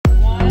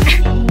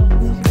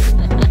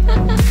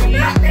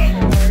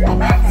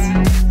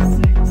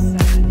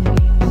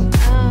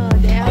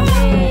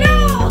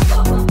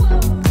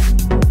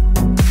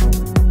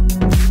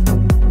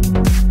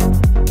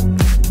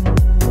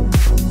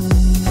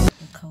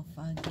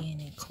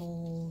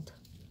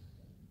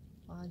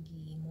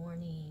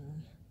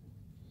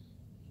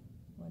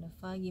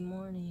foggy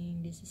morning.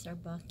 This is our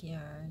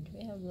backyard.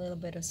 We have a little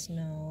bit of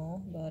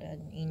snow, about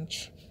an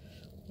inch,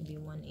 maybe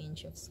 1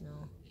 inch of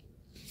snow.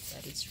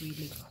 But it's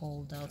really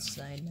cold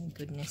outside. My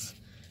goodness,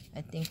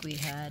 I think we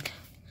had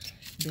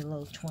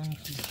below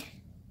 20.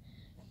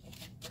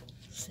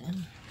 So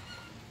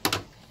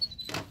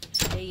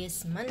today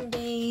is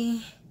Monday.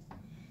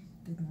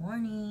 Good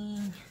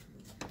morning.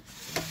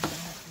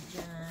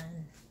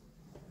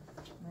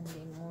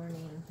 Monday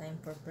morning, time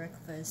for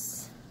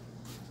breakfast.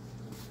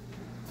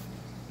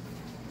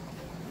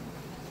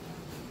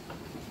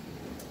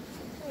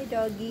 Hi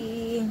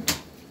doggy.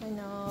 Hi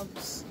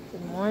Nobs.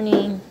 Good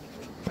morning.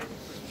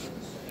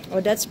 Oh,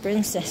 that's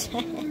Princess.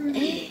 Are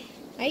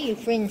you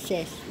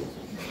Princess?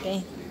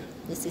 Okay.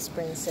 This is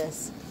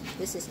Princess.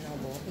 This is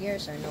Noble.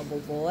 Here's our Noble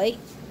boy.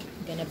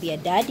 You're gonna be a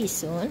daddy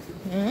soon.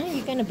 Huh?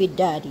 You're gonna be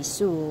daddy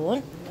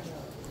soon.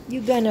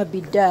 You're gonna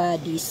be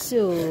daddy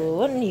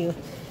soon. You.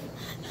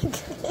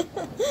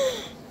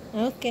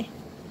 Okay.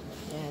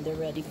 Yeah, they're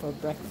ready for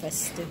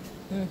breakfast too.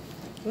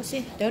 Go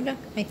see. Dodo.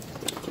 Hey.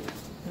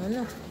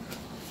 No.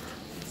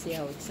 See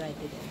how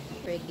excited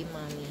Preggy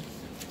mommy.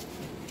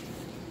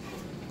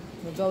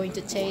 We're going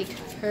to take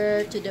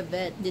her to the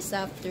vet this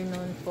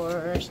afternoon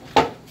for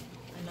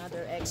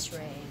another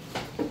X-ray.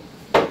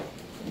 The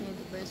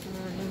first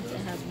morning I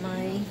have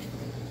my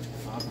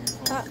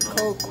hot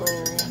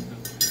cocoa.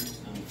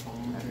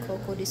 Hot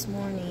cocoa this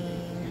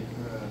morning.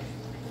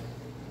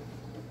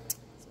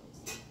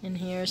 And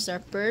here's our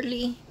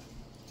Pearly.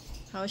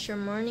 How's your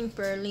morning,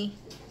 Pearly?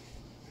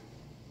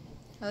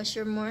 How's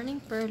your morning,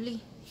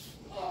 Pearly?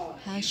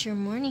 How's your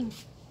morning?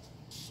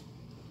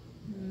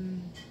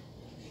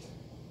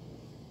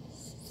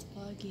 It's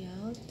foggy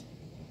out.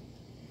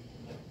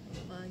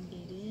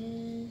 Foggy it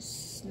is.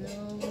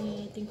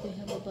 Snowy. I think we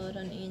have about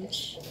 1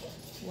 inch.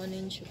 1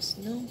 inch of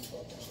snow.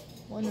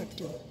 1 or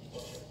 2.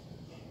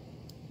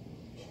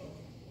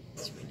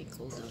 It's really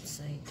cold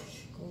outside.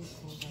 Cold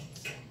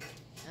outside.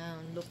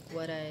 Look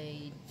what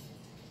I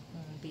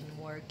been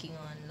working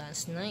on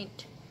last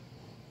night.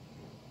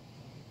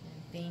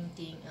 I'm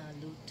painting a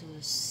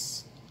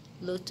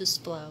lotus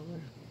flower.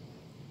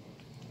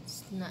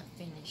 It's not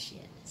finished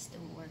yet.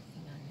 Still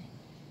working on it.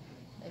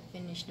 I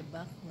finished the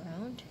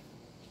background.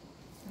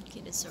 Okay,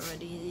 that's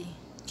already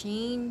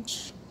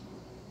changed.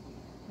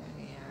 There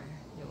we are.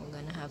 Then we're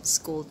gonna have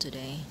school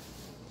today,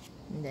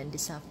 and then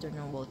this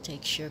afternoon we'll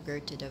take Sugar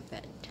to the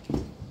vet.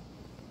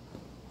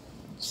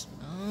 So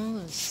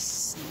I'll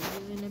see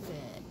you in a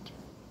bit.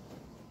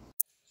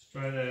 Let's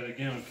try that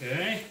again,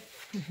 okay?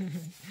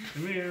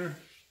 Come here.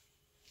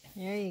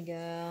 There you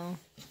go.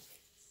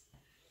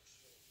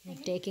 We're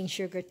taking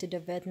Sugar to the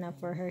vet now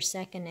for her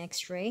second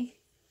X-ray.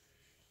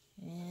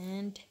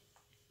 And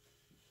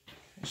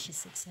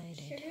she's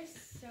excited. Sugar's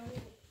so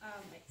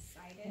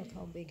excited. Look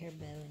how big her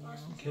belly now.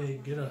 Okay,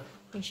 get up. I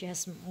think she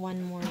has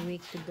 1 more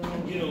week to go.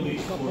 A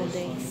couple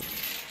days.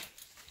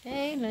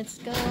 Okay, let's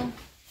go.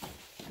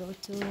 Go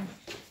to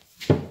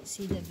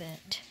see the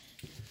vet.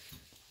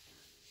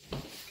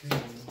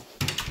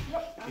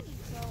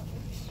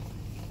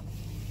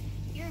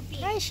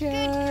 Hi,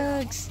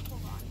 Shugs.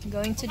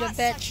 Going to the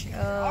vet,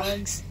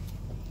 Shugs.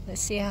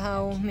 Let's see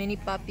how many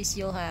puppies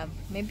you'll have.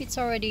 Maybe it's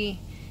already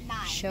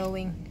 9.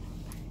 showing.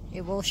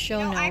 It will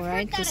show now,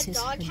 right? Because his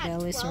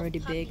belly is already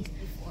big.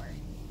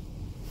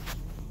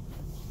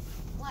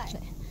 What? I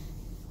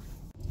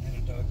had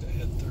a dog that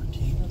had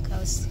 13. Look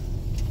how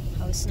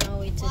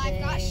snowy today. Well, I've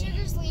got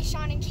Sugar's leash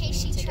on in case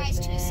she Into the tries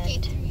to bed.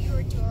 escape through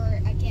your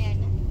door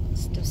again.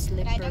 It's too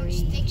But I don't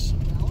slippery. think she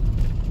will.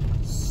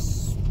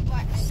 But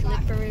I got her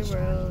Slippery leash on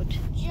road.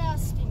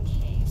 just in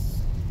case.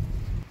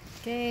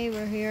 Okay,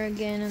 we're here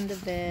again on the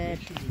bed.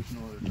 There's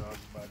no other dogs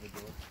by the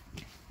door.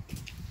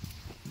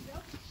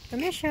 Come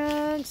here,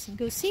 Shugs.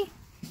 Go see.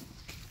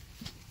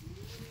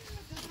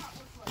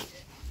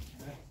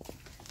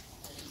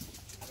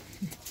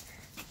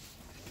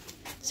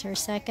 It's her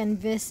second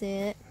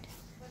visit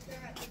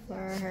for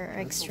her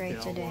X-ray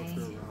today.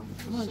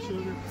 Come on,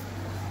 Sugar.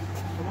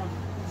 Come on.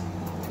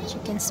 She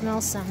can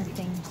smell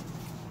something.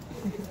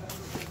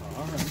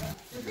 All right.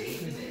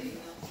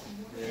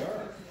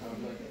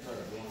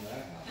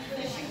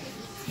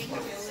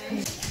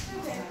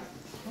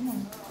 Come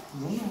on.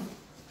 No.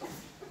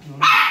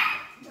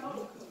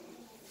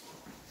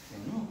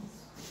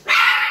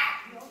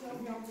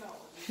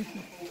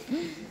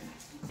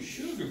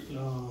 Sugar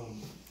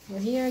plum. We're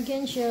here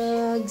again,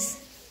 Shugs.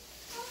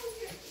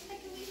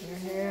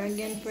 We're here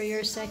again for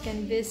your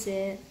second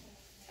visit.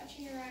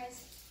 Touching your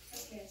eyes.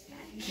 Okay.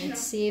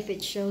 Let's see if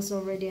it shows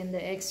already on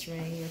the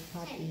X-ray, your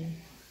puppy.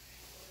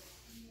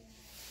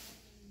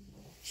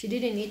 She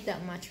didn't eat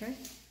that much, right?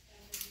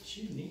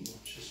 She didn't eat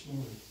much this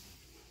morning.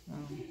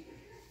 Oh.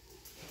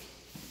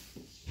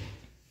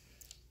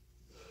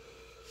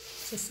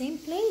 It's the same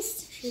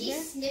place, Sugar.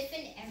 She's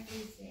sniffing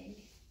everything.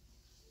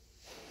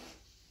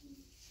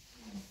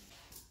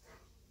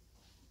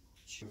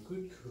 She's a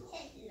good girl.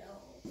 Hello.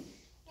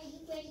 Are you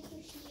ready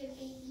to see your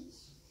babies?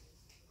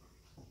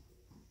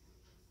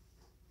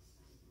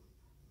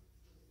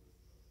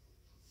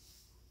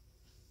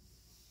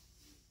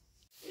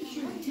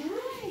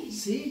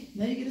 See?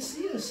 Now you get to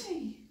see us.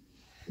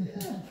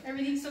 Yeah.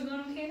 Everything's still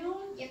going okay,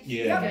 Nolan? Yep.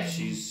 Yeah, Yep.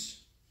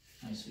 she's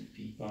Nice sweet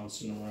pea.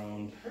 bouncing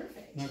around.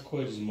 Perfect. Not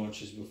quite as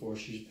much as before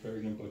she's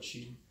pregnant, but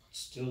she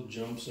still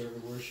jumps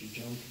everywhere she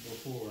jumped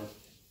before.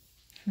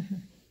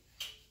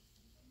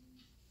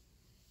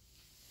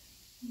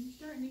 You're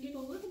starting to get a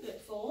little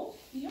bit full.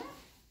 Yeah.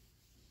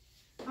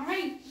 All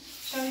right.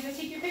 Shall we go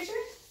take your picture?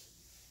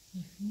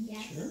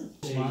 Yes. Sure.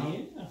 Wow.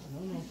 Yeah.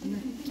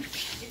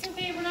 It's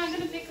okay. We're not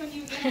going to pick on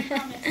you again, I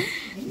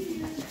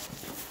promise.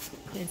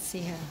 Let's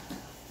see her.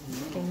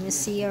 Can you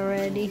see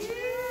already?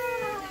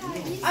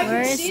 I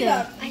Where can is see it?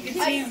 them. I can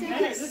see him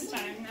better this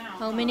time now.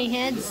 How many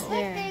heads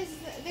there?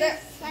 There's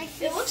like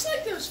It looks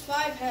like there's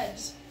 5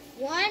 heads.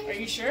 one. Are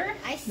you sure?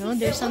 I see. No,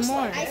 there's some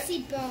more. I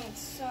see bones.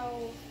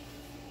 So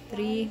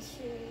 3. 1,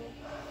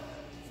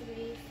 2,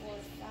 3, 4,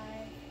 5.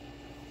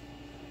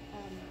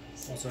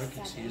 All I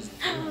can see is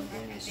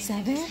the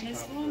 7.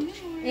 This one more.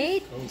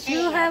 8.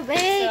 You have 8.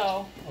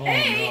 So, Oh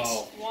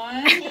no.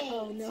 1,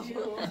 Oh no.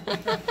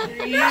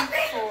 3,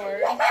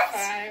 4,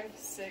 5,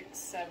 6,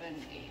 7,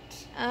 8.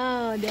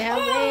 Oh, they have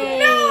 8.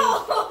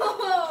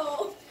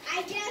 No!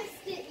 I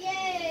guessed it.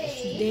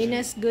 Yay!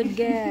 Dana's good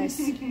guess.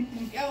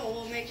 Yeah, well,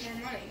 we'll make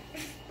more money.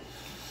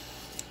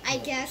 I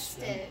guessed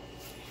it.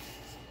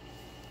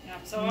 Yeah,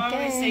 so I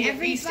always say at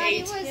least Everybody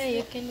 8. was. Yeah,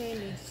 you can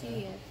really see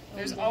it.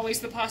 There's always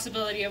the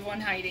possibility of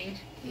one hiding.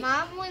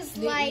 Mom was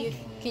Do like. you-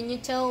 can you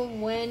tell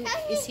when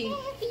is he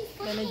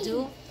gonna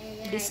do And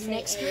then I this said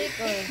next 8. week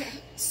or?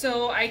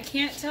 So I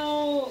can't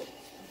tell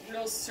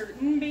real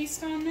certain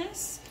based on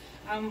this.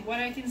 What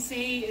I can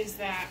say is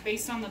that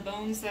based on the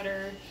bones that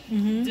are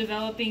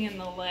developing in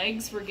the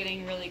legs, we're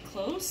getting really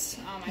close.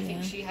 I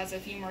think Yeah. she has a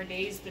few more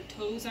days. The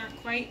toes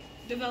aren't quite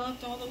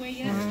developed all the way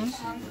yet.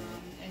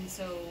 And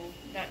so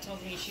that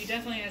tells me she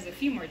definitely has a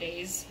few more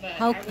days. But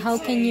How I would how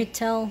can say- you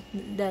tell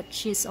that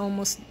she's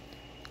almost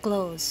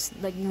close?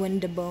 Like when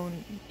the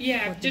bone?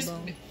 Yeah, with the just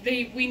bone?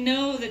 we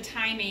know the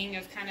timing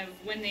of kind of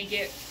when they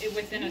get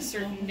within a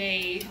certain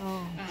day.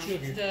 Oh.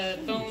 The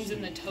bones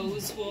and the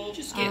toes will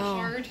just get Oh.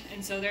 hard,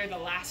 and so they're the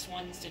last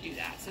ones to do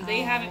that. So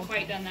they haven't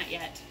quite done that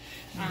yet.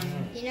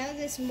 You know,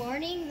 this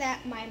morning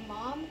that my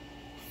mom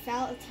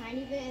felt a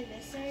tiny bit in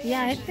this area.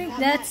 Yeah, I she think felt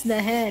that's that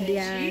the head. See?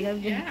 Yeah,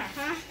 I've been, Yeah.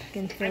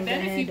 can I feel the bet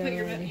if you head put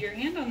already. your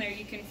hand on there,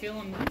 you can feel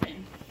them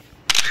moving.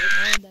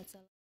 Oh, that's a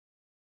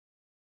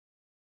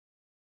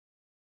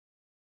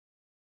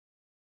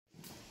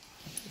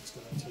It's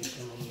gonna take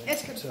them a minute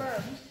It's to-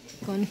 confirmed.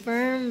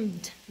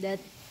 confirmed that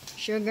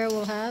Sugar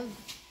will have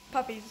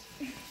Puppies.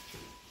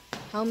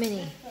 how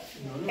many?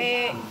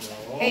 8.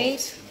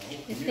 8.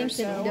 I think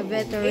the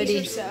vet 8 already.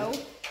 or so.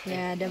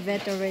 Yeah, the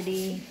vet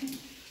already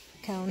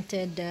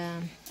counted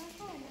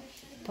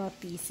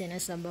puppies and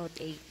it's about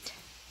 8.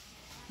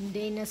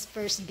 Dana's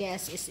first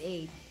guess is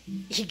 8.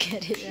 You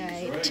get it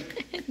right.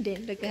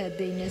 Then look at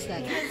Dana's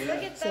like.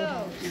 Look at So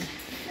those.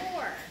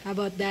 4. How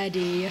about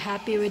Daddy? You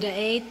happy with the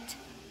 8?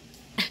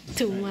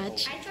 Too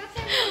much. I thought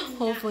there were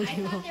Hopefully I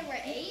you thought will. there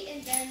were 8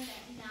 and then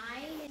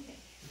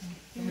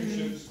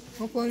 9.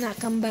 Hope we'll not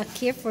come back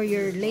here for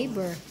your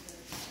labor.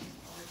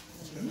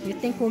 You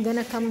think we're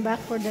gonna come back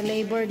for the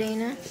labor,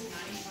 Dana?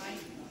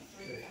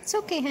 It's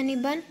okay, honey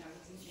bun.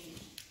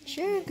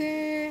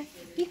 Sugar,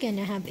 you're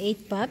gonna have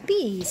 8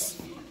 puppies.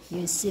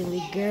 You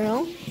silly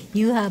girl.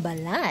 You have a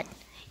lot.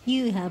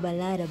 You have a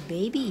lot of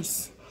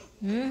babies.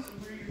 Hmm?